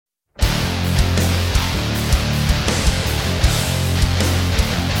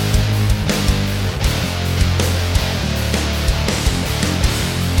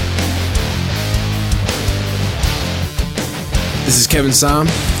Kevin Sam.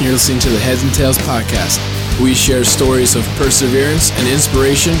 You're listening to the Heads and Tails podcast. We share stories of perseverance and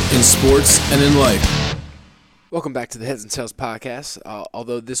inspiration in sports and in life. Welcome back to the Heads and Tails podcast.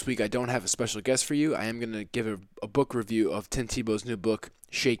 Although this week I don't have a special guest for you, I am going to give a book review of Tim Tebow's new book,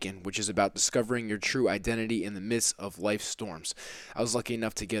 Shaken, which is about discovering your true identity in the midst of life's storms. I was lucky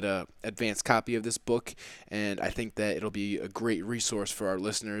enough to get an advanced copy of this book, and I think that it'll be a great resource for our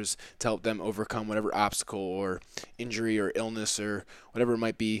listeners to help them overcome whatever obstacle or injury or illness or whatever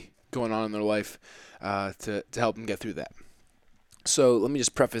might be going on in their life to help them get through that. So let me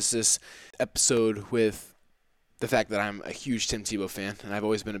just preface this episode with the fact that I'm a huge Tim Tebow fan, and I've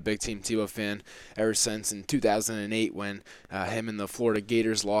always been a big Tim Tebow fan ever since in 2008 when him and the Florida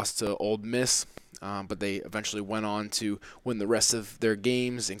Gators lost to Ole Miss, but they eventually went on to win the rest of their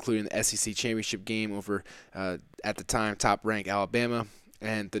games, including the SEC championship game over, at the time, top-ranked Alabama,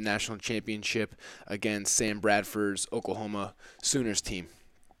 and the national championship against Sam Bradford's Oklahoma Sooners team.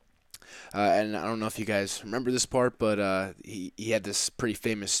 And I don't know if you guys remember this part, but he had this pretty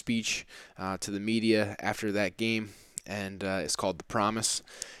famous speech to the media after that game, and it's called The Promise.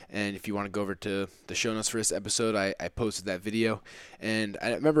 And if you want to go over to the show notes for this episode, I posted that video. And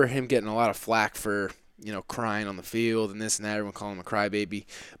I remember him getting a lot of flack for, crying on the field and this and that, everyone calling him a crybaby.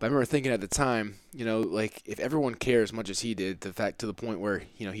 But I remember thinking at the time, like if everyone cared as much as he did, to the point where,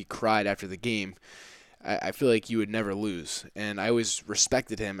 he cried after the game, I feel like you would never lose. And I always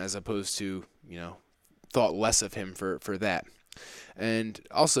respected him as opposed to, thought less of him for that. And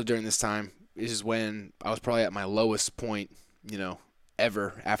also during this time, this is when I was probably at my lowest point,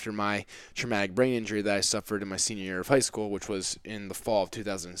 ever after my traumatic brain injury that I suffered in my senior year of high school, which was in the fall of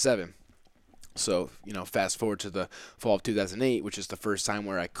 2007. So, fast forward to the fall of 2008, which is the first time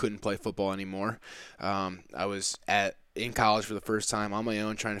where I couldn't play football anymore. I was in college for the first time on my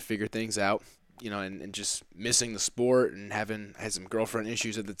own trying to figure things out. And just missing the sport and had some girlfriend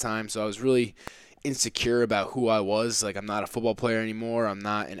issues at the time. So I was really insecure about who I was. Like, I'm not a football player anymore. I'm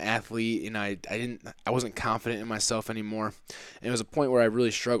not an athlete. And I wasn't confident in myself anymore. And it was a point where I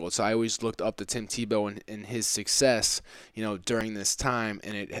really struggled. So I always looked up to Tim Tebow and his success, during this time.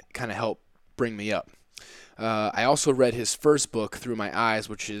 And it kind of helped bring me up. I also read his first book, Through My Eyes,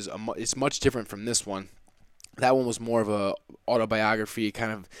 which is it's much different from this one. That one was more of a autobiography,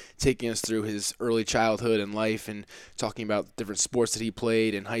 kind of taking us through his early childhood and life and talking about different sports that he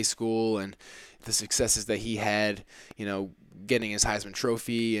played in high school and the successes that he had, getting his Heisman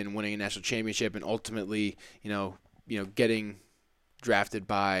Trophy and winning a national championship and ultimately, getting drafted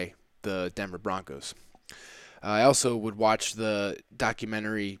by the Denver Broncos. I also would watch the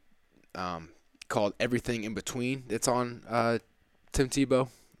documentary called Everything in Between. It's on Tim Tebow.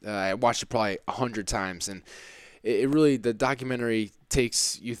 I watched it probably 100 times, and it really, the documentary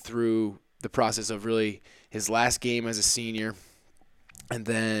takes you through the process of really his last game as a senior, and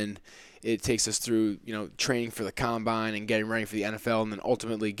then it takes us through, training for the combine and getting ready for the NFL, and then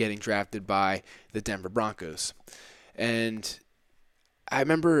ultimately getting drafted by the Denver Broncos. And I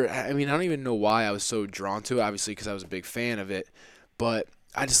remember, I don't even know why I was so drawn to it, obviously because I was a big fan of it, but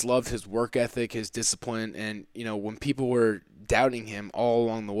I just loved his work ethic, his discipline, and, when people were doubting him all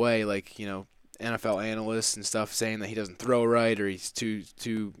along the way, like, NFL analysts and stuff saying that he doesn't throw right or he's too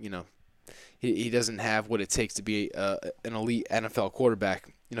he doesn't have what it takes to be an elite NFL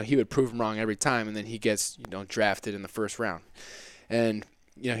quarterback, he would prove them wrong every time, and then he gets, drafted in the first round. And,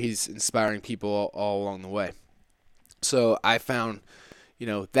 he's inspiring people all along the way. So I found,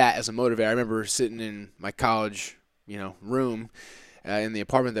 that as a motivator. I remember sitting in my college, room in the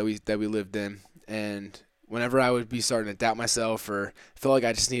apartment that we lived in, and whenever I would be starting to doubt myself or feel like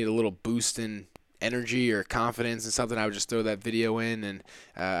I just needed a little boost in energy or confidence and something, I would just throw that video in and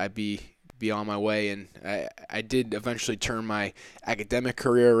I'd be on my way. And I did eventually turn my academic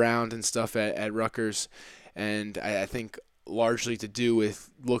career around and stuff at Rutgers, and I think largely to do with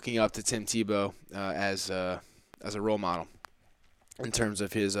looking up to Tim Tebow as a role model in terms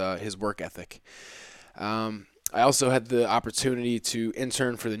of his work ethic. I also had the opportunity to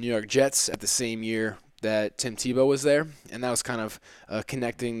intern for the New York Jets at the same year that Tim Tebow was there, and that was kind of a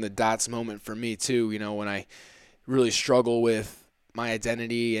connecting the dots moment for me too, when I really struggle with my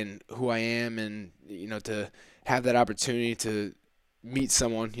identity and who I am, and to have that opportunity to meet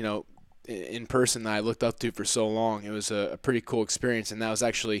someone in person that I looked up to for so long. It was a pretty cool experience, and that was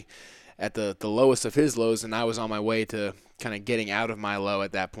actually at the lowest of his lows, and I was on my way to kind of getting out of my low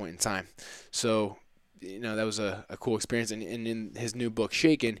at that point in time. So that was a cool experience. And in his new book,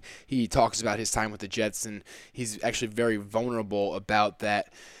 Shaken, he talks about his time with the Jets, and he's actually very vulnerable about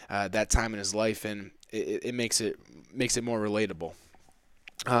that time in his life, and it makes it more relatable.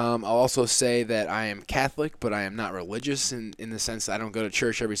 I'll also say that I am Catholic, but I am not religious in the sense that I don't go to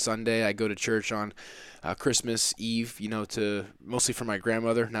church every Sunday. I go to church on Christmas Eve, to mostly for my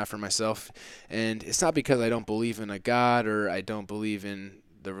grandmother, not for myself. And it's not because I don't believe in a God or I don't believe in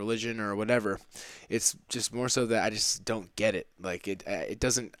the religion or whatever. It's just more so that I just don't get it. Like it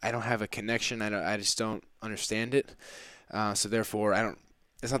doesn't. I don't have a connection. I just don't understand it. So therefore, I don't.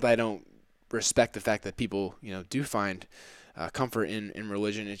 It's not that I don't respect the fact that people, do find comfort in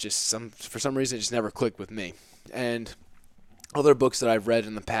religion. It just for some reason it just never clicked with me. And other books that I've read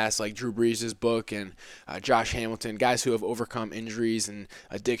in the past, like Drew Brees' book and Josh Hamilton, guys who have overcome injuries and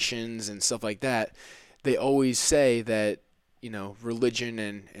addictions and stuff like that, they always say that religion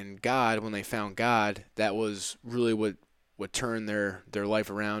and God, when they found God, that was really what turned their life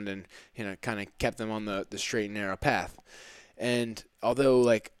around and kind of kept them on the straight and narrow path. And although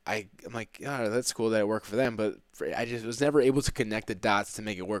I'm like, oh, that's cool that it worked for them, but I just was never able to connect the dots to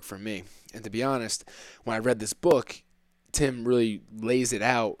make it work for me. And to be honest, when I read this book, Tim really lays it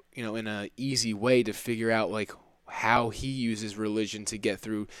out, in a easy way to figure out like how he uses religion to get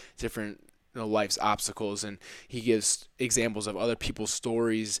through different life's obstacles, and he gives examples of other people's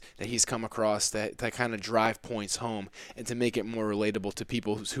stories that he's come across that kind of drive points home and to make it more relatable to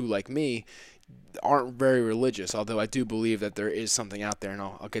people who like me aren't very religious, although I do believe that there is something out there, and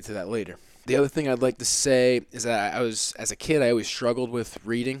I'll get to that later. The other thing I'd like to say is that as a kid, I always struggled with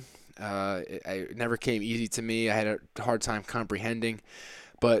reading. It never came easy to me. I had a hard time comprehending.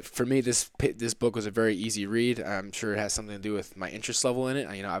 But for me, this book was a very easy read. I'm sure it has something to do with my interest level in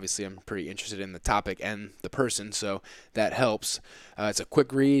it. Obviously I'm pretty interested in the topic and the person, so that helps. It's a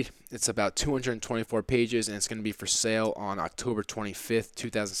quick read. It's about 224 pages, and it's going to be for sale on October 25th,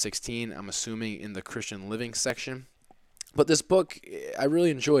 2016. I'm assuming in the Christian Living section. But this book, I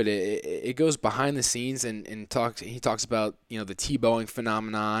really enjoyed it. It goes behind the scenes and he talks about the Tebowing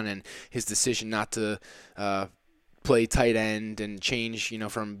phenomenon and his decision not to play tight end and change,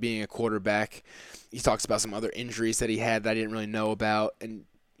 from being a quarterback. He talks about some other injuries that he had that I didn't really know about, and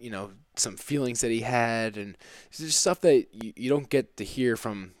some feelings that he had, and it's just stuff that you don't get to hear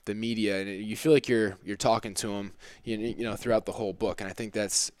from the media, and you feel like you're talking to him, throughout the whole book, and I think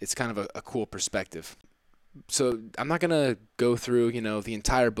it's kind of a cool perspective. So I'm not going to go through, the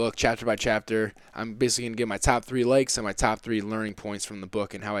entire book chapter by chapter. I'm basically going to give my top 3 likes and my top 3 learning points from the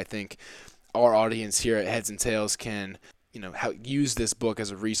book and how I think our audience here at Heads and Tails can, use this book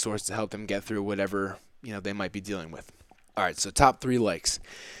as a resource to help them get through whatever, they might be dealing with. All right, so top 3 likes.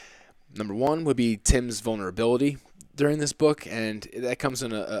 Number 1 would be Tim's vulnerability during this book, and that comes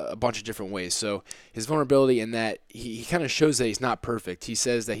in a bunch of different ways. So his vulnerability in that he kind of shows that he's not perfect. He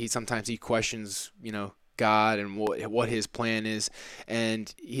says that sometimes he questions, God and what his plan is,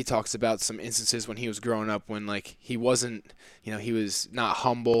 and he talks about some instances when he was growing up when he wasn't, he was not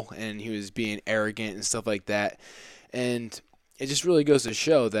humble and he was being arrogant and stuff like that, and it just really goes to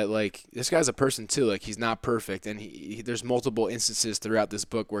show that this guy's a person too. He's not perfect, and there's multiple instances throughout this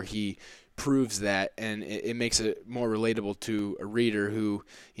book where he proves that, and it makes it more relatable to a reader who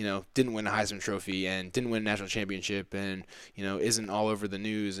didn't win a Heisman Trophy and didn't win a national championship and isn't all over the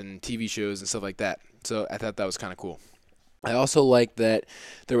news and TV shows and stuff like that. So I thought that was kind of cool. I also like that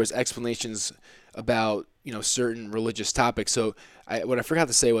there was explanations about certain religious topics. So what I forgot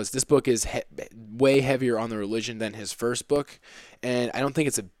to say was this book is way heavier on the religion than his first book, and I don't think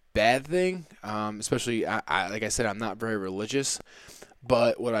it's a bad thing. Especially like I said, I'm not very religious,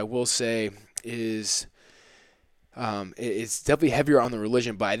 but what I will say is it's definitely heavier on the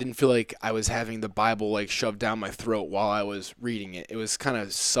religion, but I didn't feel like I was having the Bible shoved down my throat while I was reading it. It was kind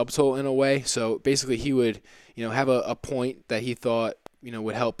of subtle in a way. So basically he would, have a point that he thought,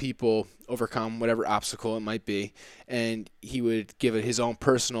 would help people overcome whatever obstacle it might be. And he would give it his own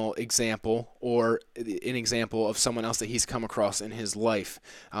personal example or an example of someone else that he's come across in his life,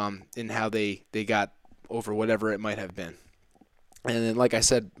 and how they got over whatever it might have been. And then, like I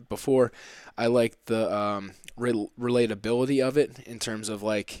said before, I like the relatability of it in terms of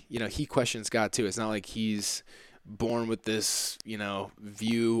he questions God too. It's not like he's born with this,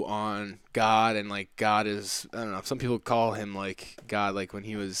 view on God and God is, I don't know, some people call him God, when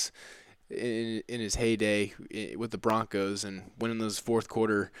he was in his heyday with the Broncos and winning all those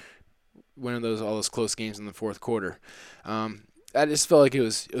close games in the fourth quarter. I just felt like it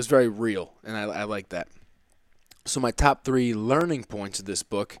was very real, and I like that. So my top 3 learning points of this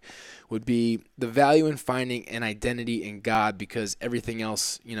book would be the value in finding an identity in God, because everything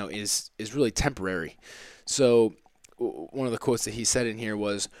else, is really temporary. So one of the quotes that he said in here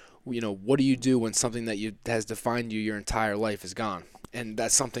was, what do you do when something that has defined you your entire life is gone? And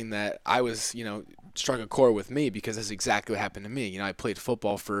that's something that I was, struck a chord with me because that's exactly what happened to me. I played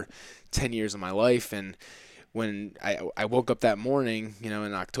football for 10 years of my life, and when I woke up that morning,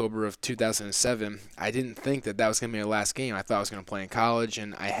 in October of 2007, I didn't think that was going to be my last game. I thought I was going to play in college,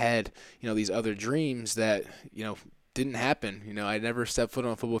 and I had, these other dreams that, didn't happen. I never stepped foot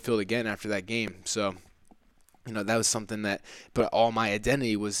on a football field again after that game. So, that was something but all my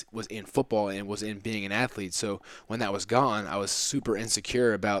identity was in football and was in being an athlete. So when that was gone, I was super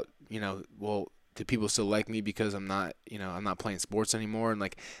insecure about, well, do people still like me because I'm not playing sports anymore? And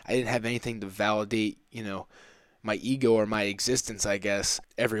like, I didn't have anything to validate, my ego or my existence, I guess,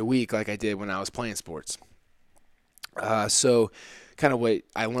 every week like I did when I was playing sports. So kind of what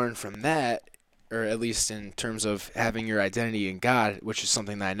I learned from that, or at least in terms of having your identity in God, which is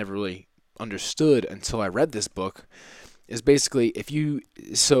something that I never really understood until I read this book, is basically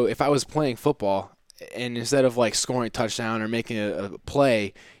if I was playing football and instead of like scoring a touchdown or making a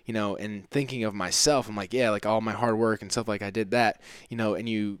play, and thinking of myself, I'm like, yeah, like all my hard work and stuff, like I did that, and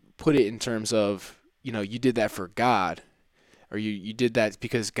you put it in terms of, you did that for God, or you did that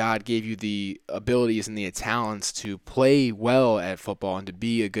because God gave you the abilities and the talents to play well at football and to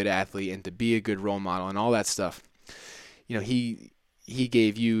be a good athlete and to be a good role model and all that stuff. He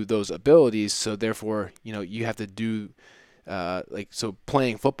gave you those abilities, so therefore, you have to do so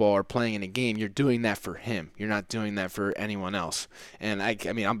playing football or playing in a game, you're doing that for him. You're not doing that for anyone else. And I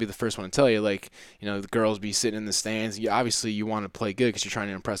mean, I'll be the first one to tell you, like, the girls be sitting in the stands. Obviously, you want to play good because you're trying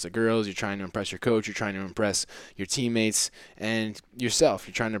to impress the girls. You're trying to impress your coach. You're trying to impress your teammates and yourself.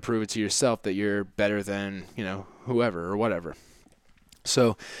 You're trying to prove it to yourself that you're better than, whoever or whatever.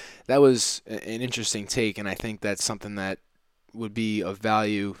 So that was an interesting take, and I think that's something that would be of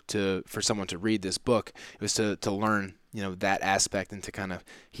value for someone to read this book. It was to learn that aspect and to kind of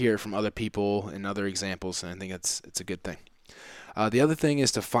hear from other people and other examples, and I think it's a good thing. The other thing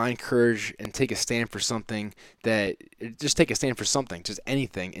is to find courage and take a stand for something just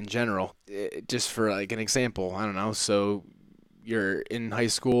anything in general. Just for like an example, I don't know, so you're in high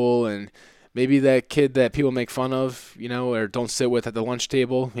school and maybe that kid that people make fun of, or don't sit with at the lunch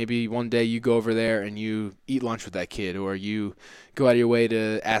table, maybe one day you go over there and you eat lunch with that kid, or you go out of your way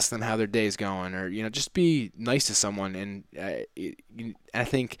to ask them how their day's going, or, just be nice to someone. And I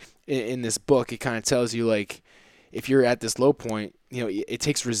think in this book, it kind of tells you, like, if you're at this low point, it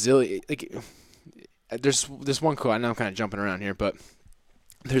takes resilience. Like, there's this one quote, I know I'm kind of jumping around here, but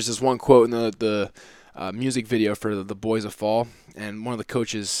there's this one quote in the music video for The Boys of Fall, and one of the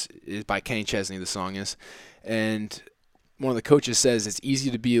coaches is by Kenny Chesney, the song is, and one of the coaches says it's easy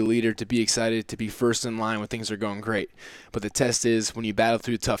to be a leader, to be excited, to be first in line when things are going great, but the test is when you battle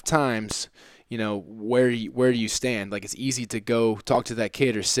through tough times, where do you stand? Like, it's easy to go talk to that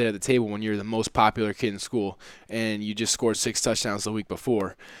kid or sit at the table when you're the most popular kid in school and you just scored 6 touchdowns the week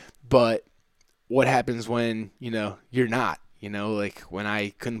before, but what happens when you're not? Like when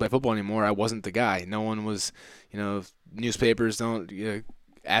I couldn't play football anymore, I wasn't the guy. No one was, newspapers don't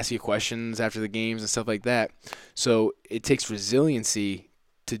ask you questions after the games and stuff like that. So it takes resiliency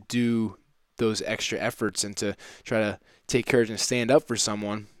to do those extra efforts and to try to take courage and stand up for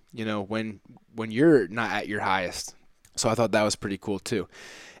someone, when you're not at your highest. So I thought that was pretty cool too.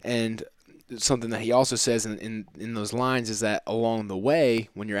 And something that he also says in those lines is that along the way,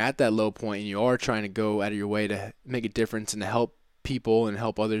 when you're at that low point and you are trying to go out of your way to make a difference and to help people and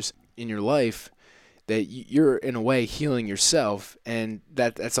help others in your life, that you're in a way healing yourself, and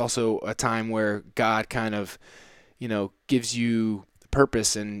that's also a time where God kind of, gives you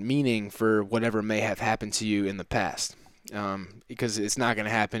purpose and meaning for whatever may have happened to you in the past. Because it's not going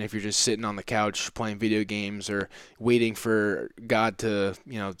to happen if you're just sitting on the couch playing video games or waiting for God to,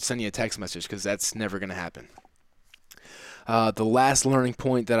 send you a text message, because that's never going to happen. The last learning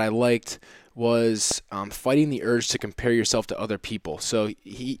point that I liked was fighting the urge to compare yourself to other people. So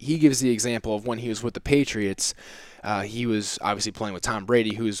he gives the example of when he was with the Patriots. He was obviously playing with Tom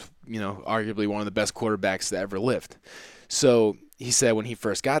Brady, who's, arguably one of the best quarterbacks that ever lived. So he said when he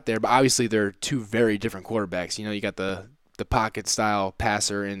first got there, but obviously they're two very different quarterbacks. You got the pocket style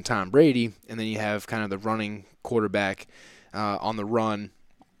passer in Tom Brady, and then you have kind of the running quarterback on the run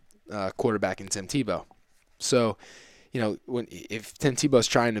quarterback in Tim Tebow. So, if Tim Tebow's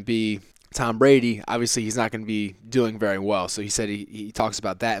trying to be Tom Brady, obviously he's not going to be doing very well. So he said he talks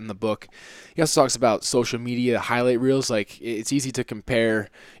about that in the book. He also talks about social media highlight reels. Like, it's easy to compare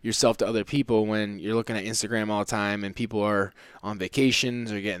yourself to other people when you're looking at Instagram all the time and people are on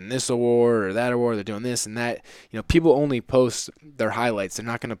vacations or getting this award or that award, they're doing this and that. People only post their highlights. They're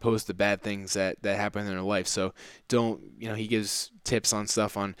not going to post the bad things that happen in their life. So don't, he gives tips on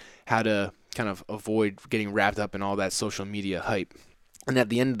stuff on how to kind of avoid getting wrapped up in all that social media hype. And at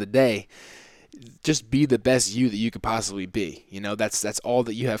the end of the day, just be the best you that you could possibly be. That's all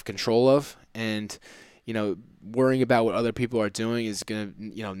that you have control of. And, worrying about what other people are doing is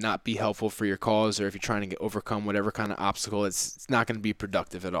going to, not be helpful for your cause, or if you're trying to overcome whatever kind of obstacle, it's not going to be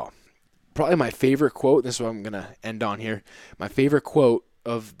productive at all. Probably my favorite quote, this is what I'm going to end on here, my favorite quote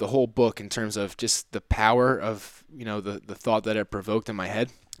of the whole book in terms of just the power of, the thought that it provoked in my head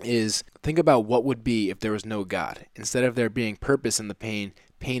is, think about what would be if there was no God. Instead of there being purpose in the pain,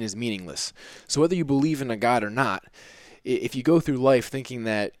 pain is meaningless. So whether you believe in a God or not, if you go through life thinking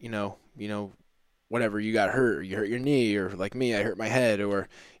that, whatever, you got hurt, or you hurt your knee, or like me, I hurt my head, or,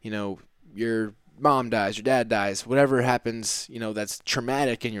 your mom dies, your dad dies, whatever happens, that's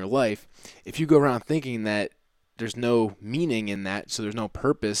traumatic in your life, if you go around thinking that there's no meaning in that, so there's no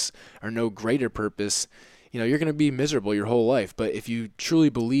purpose or no greater purpose, you're going to be miserable your whole life. But if you truly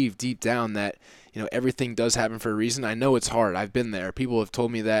believe deep down that, everything does happen for a reason, I know it's hard. I've been there. People have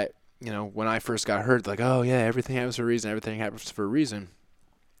told me that, when I first got hurt, like, oh yeah, everything happens for a reason, everything happens for a reason.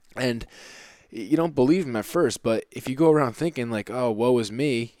 And you don't believe him at first, but if you go around thinking like, oh, woe is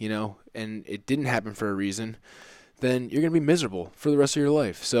me, and it didn't happen for a reason, then you're going to be miserable for the rest of your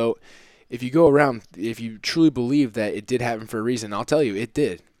life. So if you truly believe that it did happen for a reason, I'll tell you, it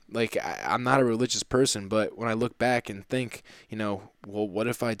did. Like, I'm not a religious person, but when I look back and think, well, what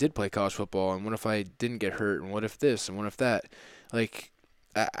if I did play college football, and what if I didn't get hurt, and what if this, and what if that? Like,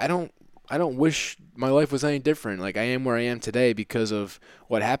 I don't wish my life was any different. Like, I am where I am today because of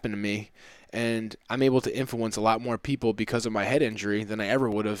what happened to me. And I'm able to influence a lot more people because of my head injury than I ever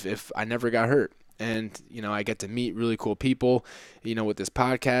would have if I never got hurt. And, I get to meet really cool people, with this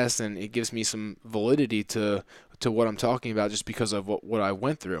podcast, and it gives me some validity to what I'm talking about just because of what I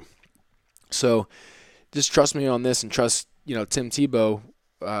went through. So just trust me on this, and trust, Tim Tebow,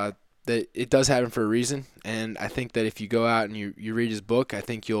 that it does happen for a reason. And I think that if you go out and you read his book, I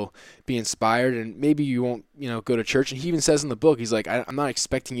think you'll be inspired, and maybe you won't, go to church. And he even says in the book, he's like, I'm not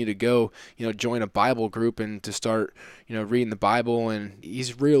expecting you to go, join a Bible group and to start, reading the Bible. And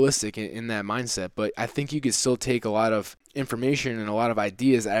he's realistic in that mindset. But I think you could still take a lot of information and a lot of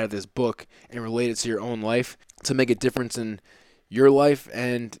ideas out of this book and relate it to your own life to make a difference in your life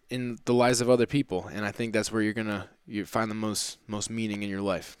and in the lives of other people. And I think that's where you find the most meaning in your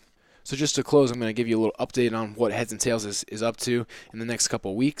life. So just to close, I'm going to give you a little update on what Heads and Tails is up to in the next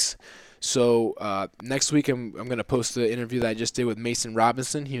couple of weeks. So next week, I'm going to post the interview that I just did with Mason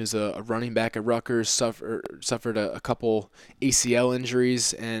Robinson. He was a running back at Rutgers, suffered a couple ACL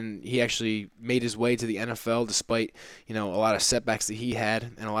injuries, and he actually made his way to the NFL despite, a lot of setbacks that he had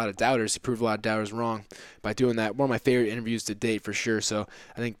and a lot of doubters. He proved a lot of doubters wrong by doing that. One of my favorite interviews to date for sure. So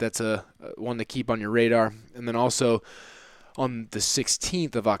I think that's a one to keep on your radar. And then also, on the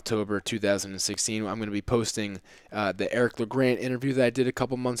 16th of October 2016, I'm going to be posting the Eric LeGrand interview that I did a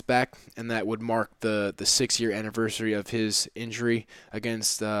couple months back, and that would mark the 6-year anniversary of his injury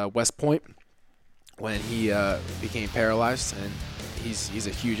against West Point when he became paralyzed. And he's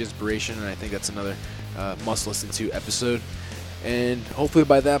a huge inspiration, and I think that's another must-listen-to episode. And hopefully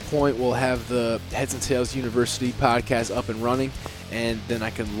by that point, we'll have the Heads and Tails University podcast up and running, and then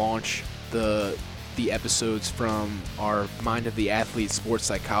I can launch the episodes from our Mind of the Athlete sports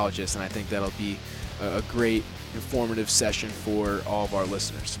psychologist, and I think that'll be a great informative session for all of our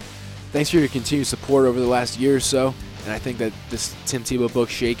listeners. Thanks for your continued support over the last year or so, and I think that this Tim Tebow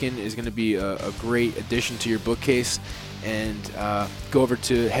book, Shaken, is going to be a great addition to your bookcase. And go over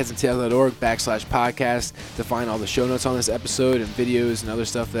to headsandtails.org/podcast to find all the show notes on this episode and videos and other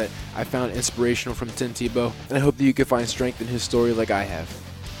stuff that I found inspirational from Tim Tebow. And I hope that you can find strength in his story like I have.